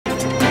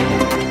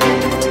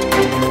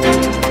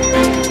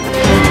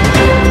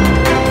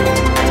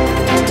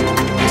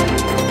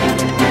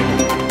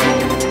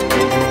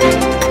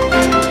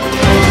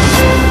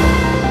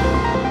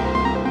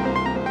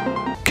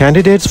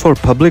Candidates for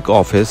public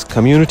office,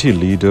 community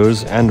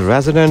leaders, and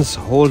residents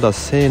hold a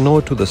Say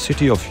No to the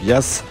City of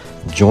Yes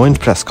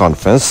joint press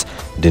conference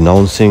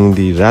denouncing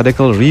the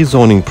radical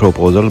rezoning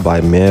proposal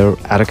by Mayor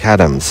Eric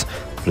Adams.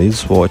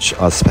 Please watch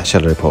a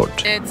special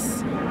report.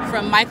 It's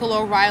from Michael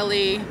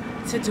O'Reilly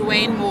to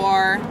Dwayne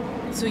Moore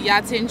to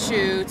Yatin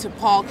Chu to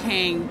Paul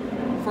King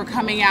for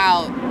coming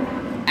out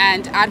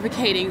and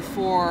advocating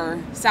for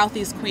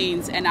Southeast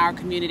Queens and our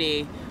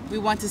community. We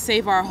want to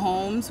save our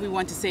homes, we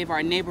want to save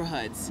our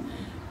neighborhoods.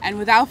 And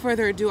without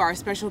further ado, our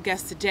special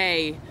guest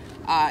today,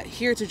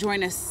 here to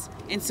join us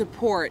in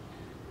support,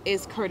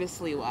 is Curtis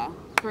Sliwa.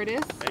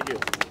 Curtis? Thank you.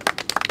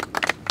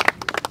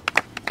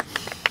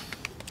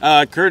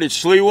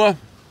 Curtis Sliwa,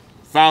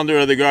 founder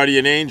of the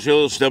Guardian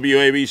Angels,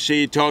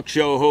 WABC talk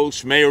show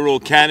host,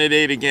 mayoral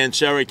candidate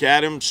against Eric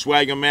Adams,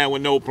 swagger man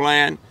with no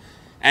plan,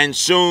 and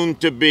soon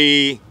to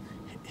be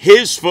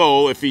his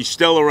foe, if he's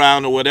still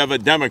around or whatever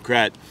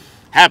Democrat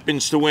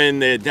happens to win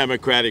the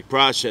democratic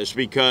process,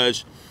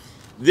 because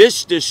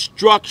this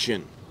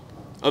destruction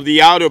of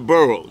the outer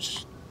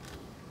boroughs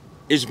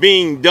is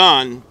being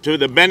done to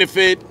the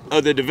benefit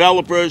of the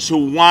developers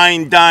who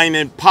wine, dine,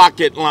 and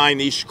pocket line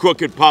these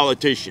crooked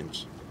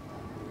politicians.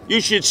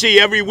 You should see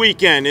every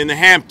weekend in the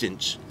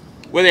Hamptons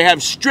where they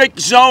have strict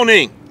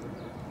zoning.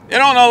 They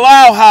don't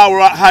allow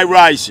high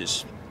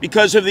rises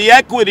because of the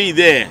equity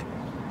there.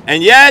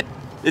 And yet,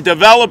 the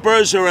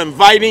developers are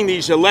inviting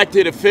these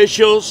elected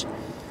officials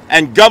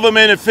and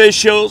government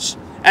officials,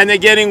 and they're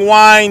getting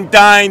wine,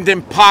 dined,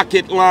 and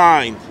pocket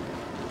lined.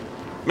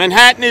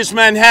 Manhattan is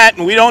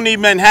Manhattan. We don't need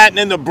Manhattan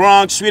in the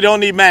Bronx. We don't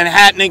need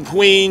Manhattan in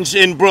Queens,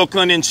 in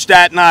Brooklyn, in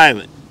Staten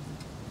Island.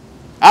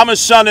 I'm a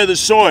son of the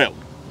soil.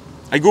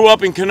 I grew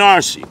up in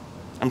Canarsie.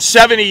 I'm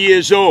 70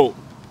 years old.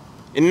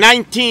 In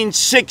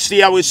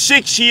 1960, I was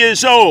 6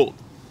 years old.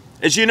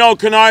 As you know,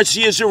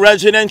 Canarsie is a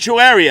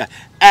residential area,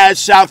 as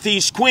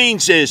Southeast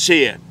Queens is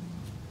here.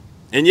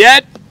 And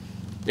yet,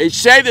 they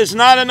say there's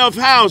not enough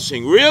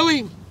housing.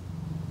 Really?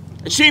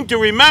 I seem to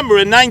remember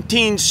in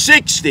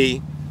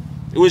 1960,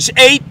 it was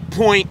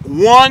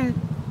 8.1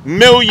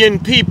 million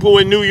people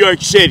in New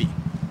York City.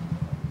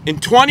 In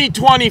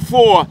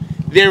 2024,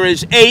 there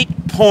is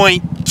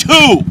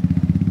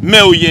 8.2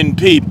 million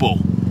people.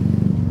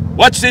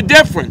 What's the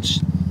difference?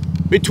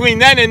 Between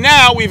then and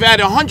now, we've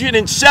had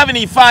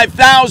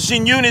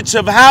 175,000 units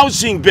of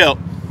housing built.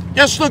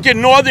 Just look at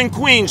northern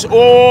Queens,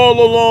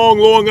 all along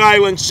Long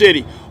Island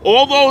City.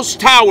 All those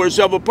towers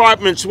of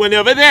apartments were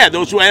never there.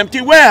 Those were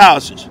empty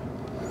warehouses.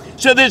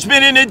 So there's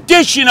been an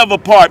addition of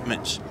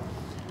apartments.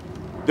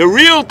 The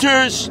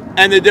realtors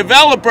and the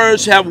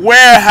developers have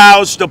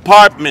warehoused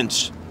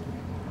apartments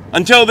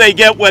until they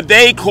get what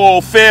they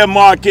call fair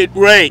market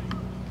rate.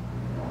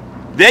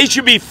 They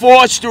should be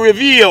forced to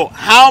reveal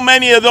how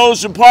many of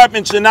those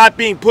apartments are not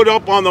being put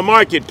up on the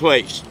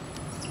marketplace.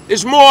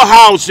 There's more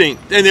housing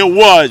than there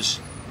was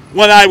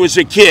when I was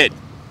a kid.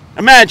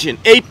 Imagine,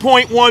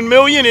 8.1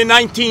 million in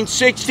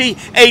 1960,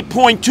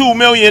 8.2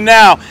 million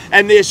now,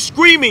 and they're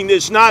screaming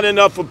there's not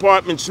enough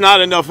apartments,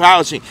 not enough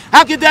housing.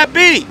 How could that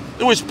be?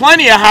 There was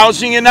plenty of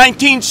housing in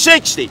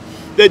 1960.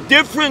 The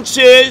difference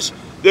is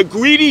the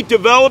greedy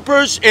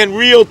developers and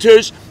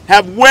realtors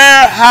have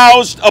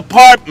warehoused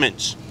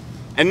apartments.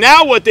 And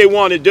now what they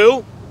want to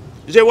do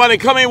is they want to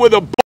come in with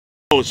a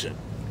bulldozer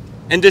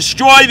and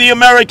destroy the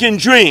American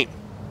dream.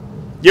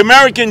 The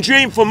American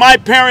dream for my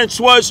parents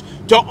was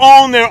to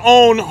own their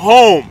own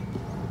home,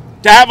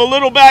 to have a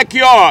little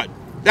backyard,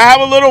 to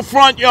have a little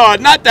front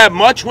yard. Not that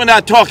much, we're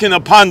not talking a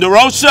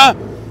Ponderosa.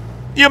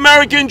 The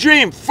American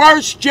dream,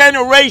 first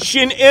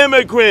generation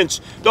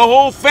immigrants, the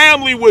whole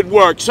family would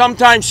work,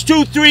 sometimes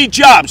 2, 3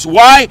 jobs.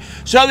 Why?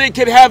 So they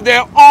could have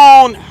their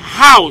own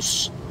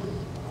house.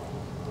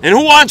 And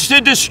who wants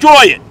to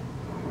destroy it?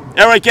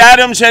 Eric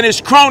Adams and his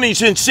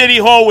cronies in City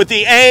Hall with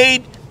the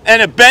aid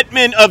and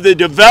abetment of the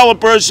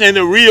developers and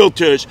the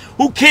realtors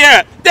who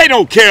care. They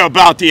don't care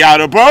about the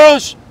outer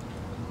boroughs.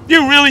 Do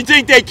you really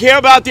think they care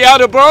about the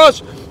outer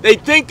boroughs? They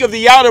think of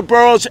the outer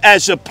boroughs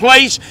as a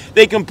place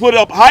they can put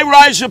up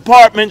high-rise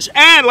apartments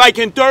and, like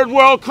in third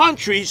world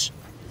countries,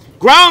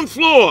 ground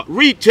floor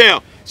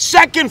retail,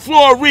 second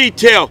floor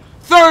retail,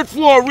 third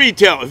floor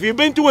retail. If you've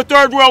been to a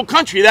third world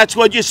country, that's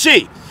what you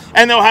see.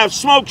 And they'll have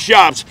smoke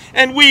shops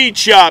and weed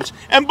shops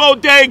and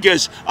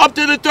bodegas up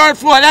to the third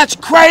floor. That's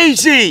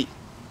crazy.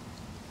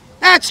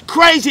 That's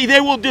crazy. They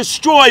will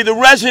destroy the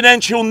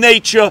residential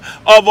nature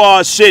of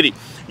our city.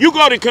 You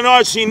go to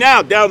Canarsie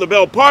now, down the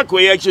Bell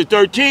Parkway, exit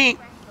 13,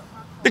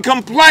 the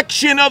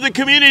complexion of the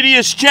community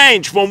has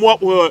changed from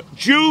what were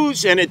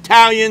Jews and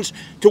Italians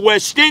to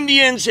West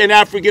Indians and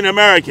African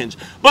Americans.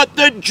 But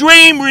the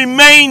dream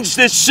remains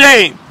the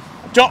same,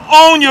 to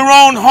own your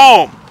own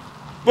home,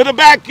 with a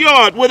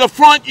backyard, with a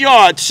front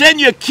yard,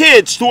 send your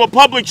kids to a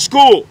public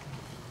school.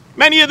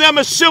 Many of them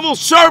are civil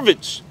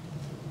servants.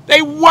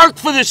 They work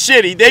for the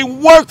city. They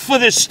work for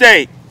the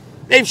state.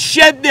 They've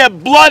shed their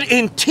blood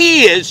in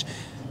tears.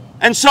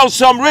 And so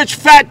some rich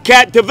fat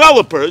cat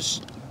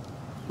developers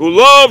who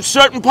love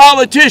certain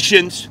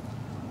politicians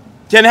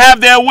can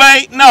have their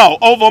way? No,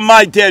 over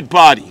my dead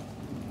body.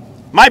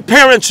 My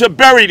parents are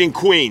buried in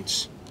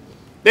Queens.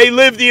 They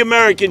lived the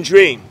American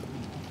dream.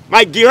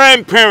 My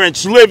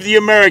grandparents lived the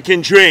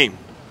American dream.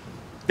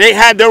 They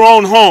had their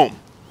own home.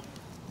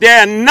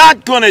 They're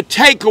not going to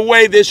take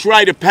away this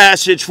rite of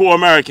passage for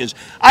Americans.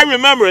 I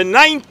remember in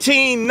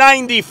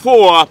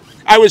 1994,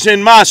 I was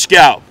in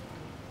Moscow.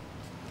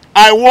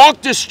 I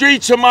walked the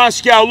streets of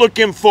Moscow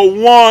looking for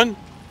one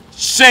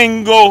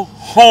single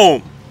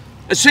home,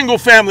 a single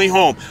family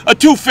home, a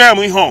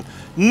two-family home.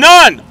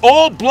 None,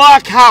 all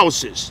block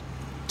houses,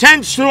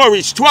 10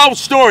 stories, 12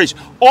 stories,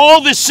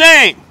 all the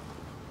same.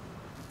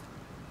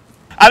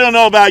 I don't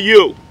know about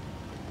you.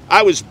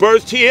 I was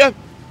birthed here.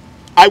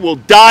 I will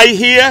die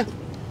here.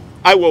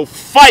 I will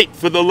fight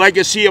for the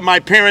legacy of my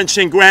parents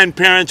and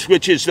grandparents,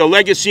 which is the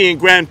legacy and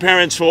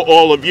grandparents for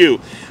all of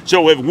you.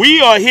 So if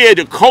we are here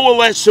to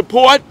coalesce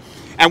support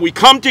and we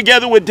come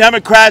together with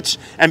Democrats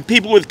and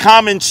people with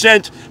common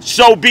sense,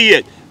 so be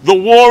it. The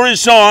war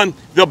is on.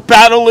 The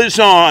battle is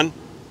on.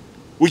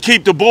 We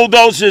keep the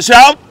bulldozers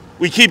out.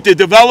 We keep the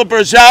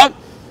developers out.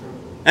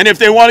 And if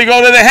they want to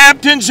go to the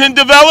Hamptons and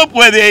develop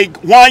where they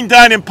wine,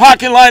 dine, and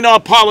pocket line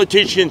our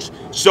politicians,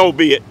 so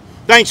be it.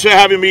 Thanks for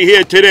having me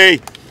here today.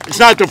 It's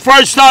not the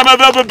first time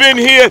I've ever been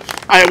here.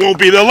 It won't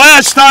be the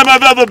last time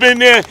I've ever been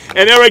there.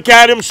 And Eric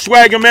Adams,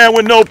 swagger man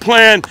with no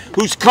plan,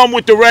 who's come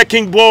with the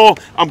wrecking ball,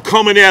 I'm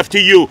coming after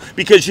you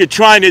because you're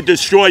trying to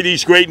destroy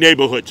these great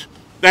neighborhoods.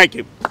 Thank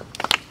you.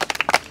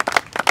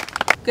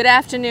 Good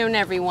afternoon,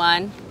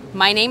 everyone.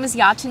 My name is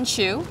Yatin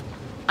Chu.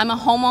 I'm a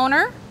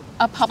homeowner,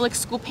 a public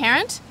school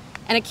parent,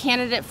 and a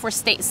candidate for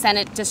State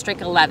Senate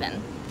District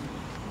 11.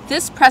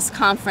 This press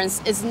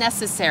conference is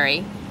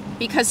necessary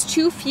because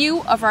too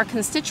few of our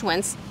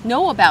constituents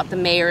know about the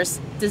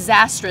mayor's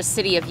disastrous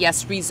City of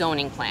Yes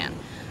rezoning plan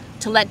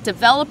to let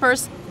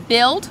developers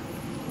build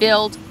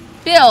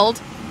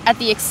at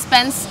the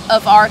expense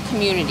of our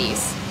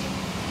communities.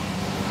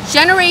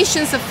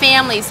 Generations of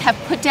families have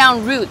put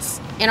down roots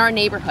in our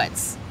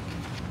neighborhoods.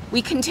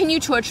 We continue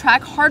to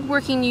attract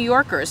hardworking New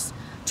Yorkers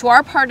to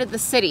our part of the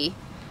city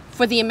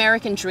for the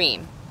American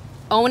dream,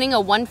 owning a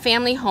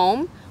one-family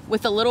home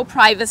with a little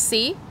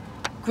privacy,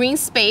 green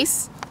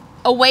space,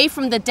 away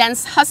from the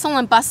dense hustle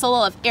and bustle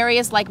of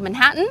areas like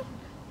Manhattan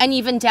and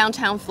even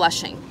downtown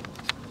Flushing.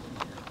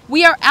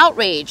 We are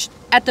outraged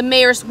at the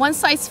mayor's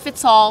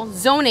one-size-fits-all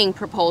zoning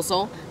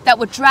proposal that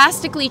would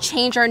drastically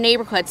change our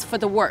neighborhoods for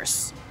the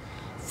worse.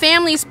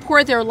 Families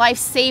pour their life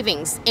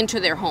savings into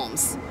their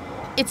homes.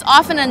 It's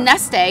often a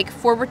nest egg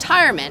for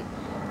retirement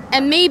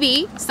and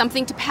maybe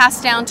something to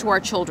pass down to our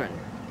children.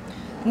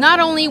 Not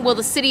only will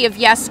the City of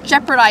Yes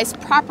jeopardize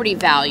property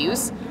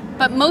values,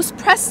 but most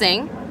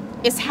pressing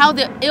is how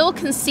the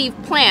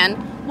ill-conceived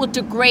plan will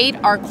degrade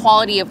our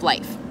quality of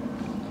life.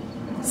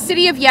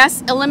 City of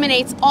Yes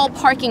eliminates all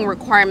parking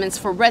requirements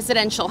for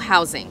residential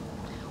housing.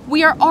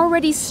 We are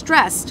already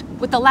stressed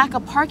with the lack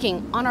of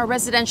parking on our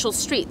residential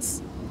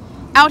streets.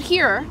 Out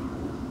here,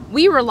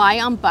 we rely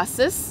on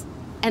buses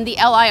and the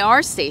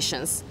LIR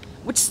stations,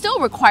 which still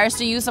requires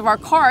the use of our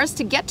cars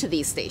to get to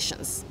these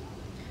stations.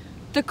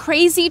 The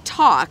crazy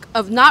talk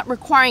of not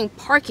requiring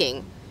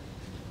parking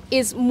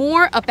is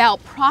more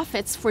about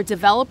profits for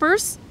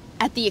developers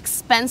at the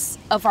expense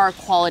of our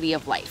quality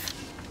of life.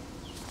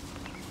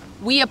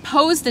 We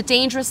oppose the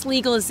dangerous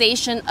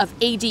legalization of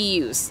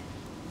ADUs,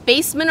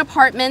 basement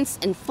apartments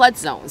in flood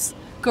zones,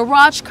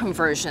 garage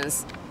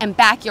conversions, and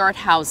backyard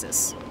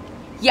houses.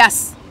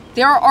 Yes,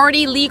 there are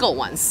already legal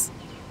ones.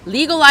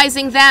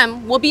 Legalizing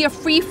them will be a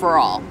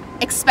free-for-all.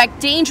 Expect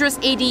dangerous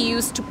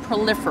ADUs to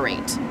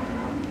proliferate.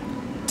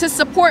 To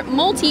support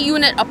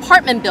multi-unit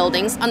apartment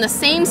buildings on the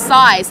same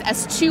size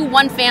as two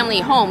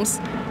one-family homes,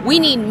 we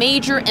need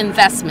major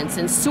investments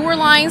in sewer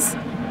lines,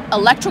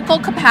 electrical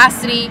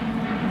capacity,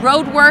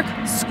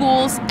 roadwork,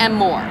 schools, and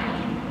more.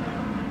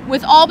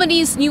 With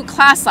Albany's new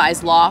class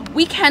size law,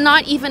 we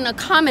cannot even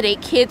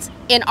accommodate kids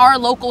in our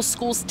local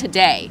schools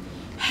today.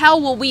 How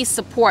will we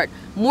support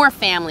more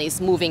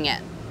families moving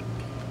in?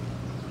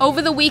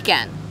 Over the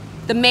weekend,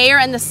 the mayor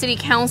and the city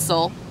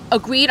council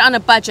agreed on a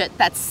budget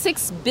that's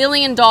 $6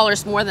 billion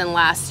more than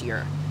last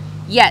year.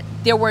 Yet,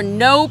 there were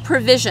no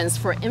provisions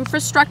for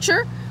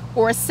infrastructure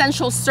or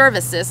essential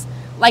services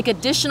like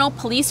additional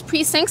police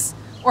precincts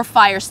or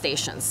fire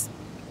stations.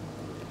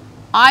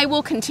 I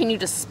will continue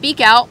to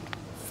speak out,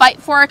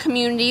 fight for our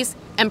communities,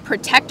 and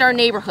protect our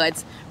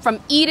neighborhoods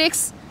from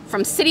edicts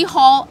from City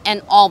Hall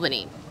and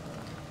Albany.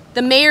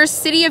 The mayor's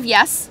City of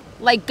Yes,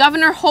 like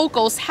Governor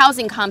Hochul's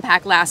housing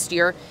compact last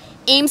year,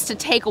 aims to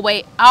take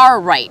away our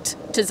right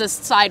to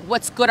decide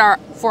what's good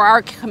for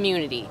our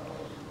community.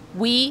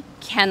 We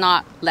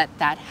cannot let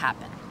that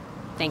happen.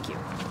 Thank you.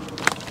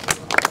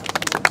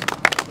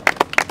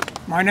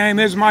 My name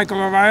is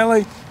Michael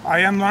O'Reilly. I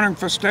am running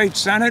for state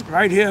senate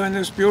right here in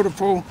this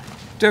beautiful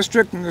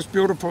district, in this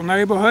beautiful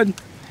neighborhood.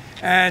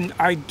 And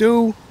I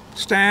do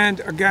stand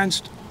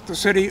against the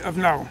city of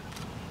No.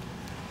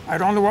 I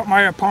don't know what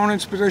my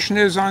opponent's position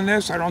is on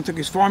this. I don't think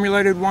he's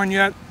formulated one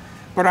yet,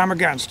 but I'm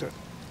against it.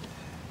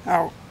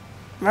 Now,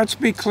 let's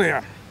be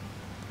clear.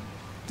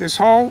 This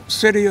whole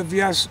City of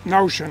Yes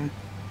notion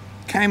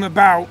came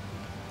about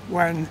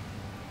when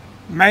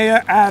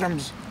Mayor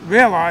Adams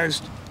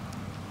realized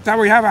that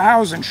we have a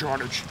housing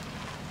shortage.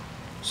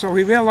 So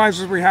he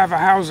realizes we have a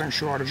housing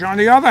shortage. On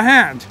the other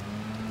hand,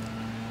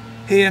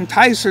 he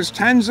entices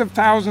tens of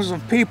thousands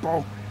of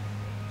people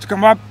to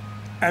come up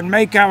and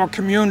make our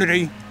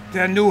community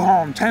their new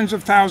home. Tens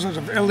of thousands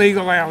of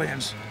illegal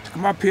aliens to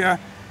come up here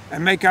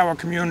and make our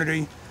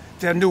community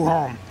their new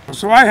home.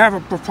 So I have a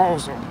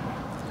proposal.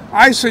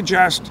 I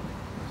suggest,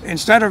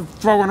 instead of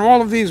throwing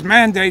all of these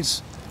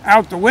mandates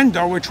out the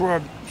window, which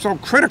were so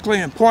critically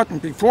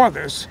important before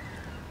this,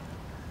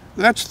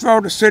 let's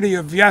throw the city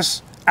of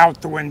yes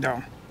out the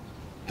window.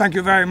 Thank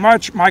you very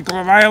much. Michael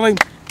O'Reilly,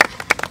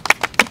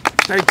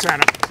 State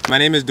Senate. My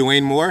name is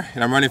Dwayne Moore,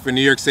 and I'm running for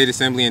New York State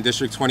Assembly in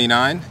District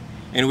 29.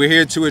 And we're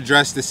here to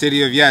address the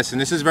city of yes.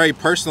 And this is very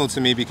personal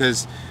to me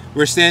because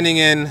we're standing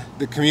in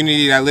the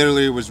community that I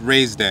literally was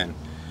raised in.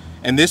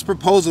 And this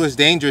proposal is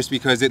dangerous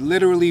because it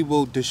literally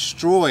will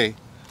destroy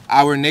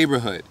our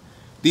neighborhood.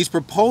 These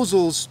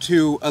proposals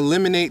to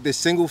eliminate the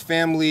single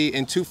family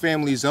and two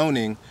family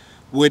zoning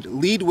would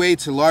lead way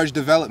to large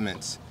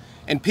developments.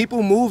 And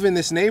people move in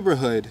this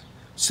neighborhood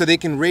so they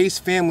can raise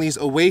families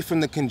away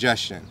from the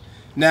congestion.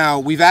 Now,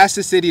 we've asked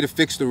the city to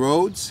fix the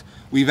roads.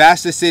 We've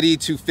asked the city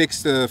to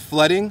fix the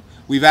flooding.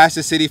 We've asked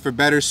the city for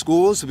better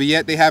schools, but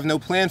yet they have no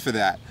plan for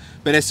that.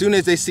 But as soon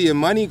as they see a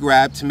money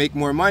grab to make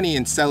more money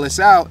and sell us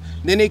out,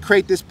 then they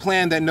create this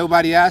plan that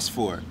nobody asked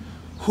for.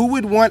 Who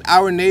would want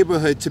our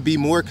neighborhood to be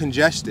more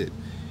congested?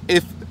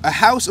 If a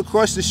house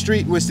across the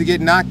street was to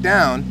get knocked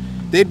down,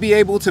 they'd be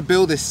able to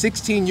build a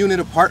 16-unit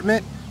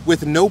apartment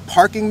with no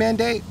parking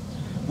mandate,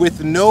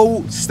 with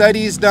no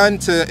studies done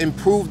to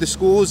improve the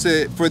schools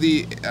for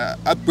the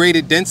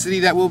upgraded density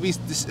that we'll be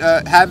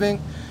having.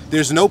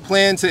 There's no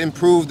plan to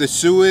improve the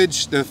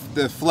sewage, the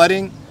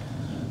flooding,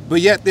 but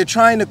yet they're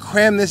trying to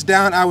cram this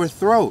down our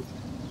throat.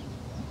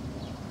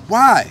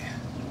 Why?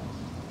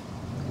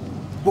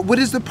 But what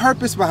is the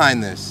purpose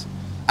behind this?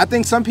 I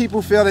think some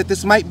people feel that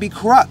this might be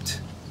corrupt.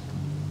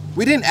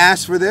 We didn't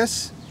ask for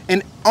this,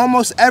 and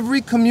almost every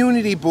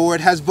community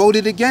board has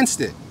voted against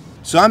it.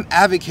 So I'm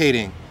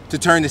advocating to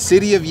turn the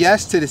city of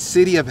yes to the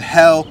city of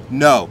hell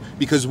no,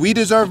 because we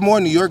deserve more,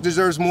 New York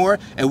deserves more,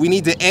 and we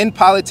need to end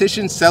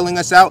politicians selling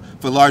us out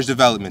for large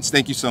developments.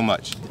 Thank you so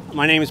much.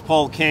 My name is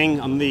Paul King.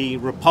 I'm the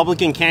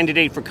Republican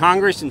candidate for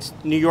Congress in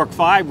New York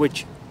 5,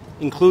 which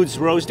includes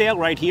Rosedale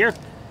right here.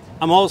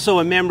 I'm also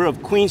a member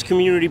of Queens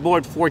Community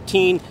Board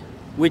 14,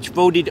 which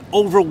voted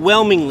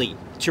overwhelmingly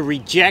to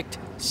reject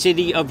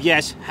City of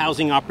Yes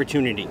housing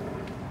opportunity.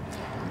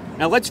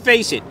 Now let's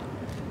face it,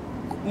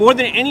 more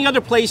than any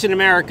other place in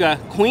America,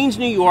 Queens,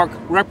 New York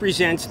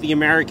represents the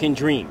American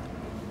dream.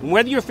 And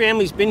whether your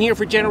family's been here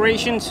for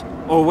generations,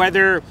 or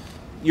whether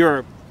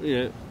you're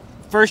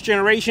first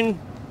generation,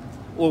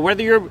 or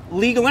whether you're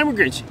legal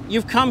immigrants,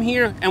 you've come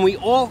here and we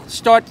all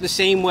start the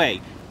same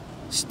way.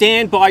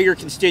 Stand by your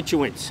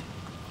constituents.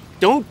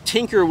 Don't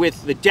tinker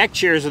with the deck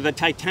chairs of the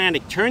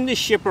Titanic. Turn this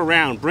ship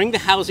around. Bring the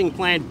housing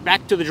plan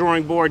back to the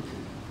drawing board.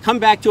 Come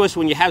back to us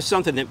when you have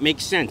something that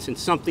makes sense and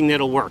something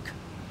that'll work.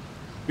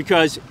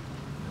 Because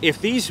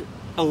if these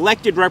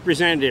elected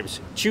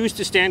representatives choose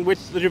to stand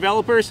with the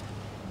developers,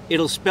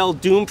 it'll spell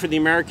doom for the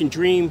American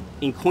dream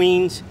in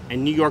Queens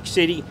and New York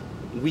City.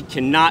 We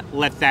cannot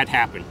let that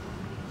happen.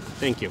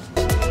 Thank you.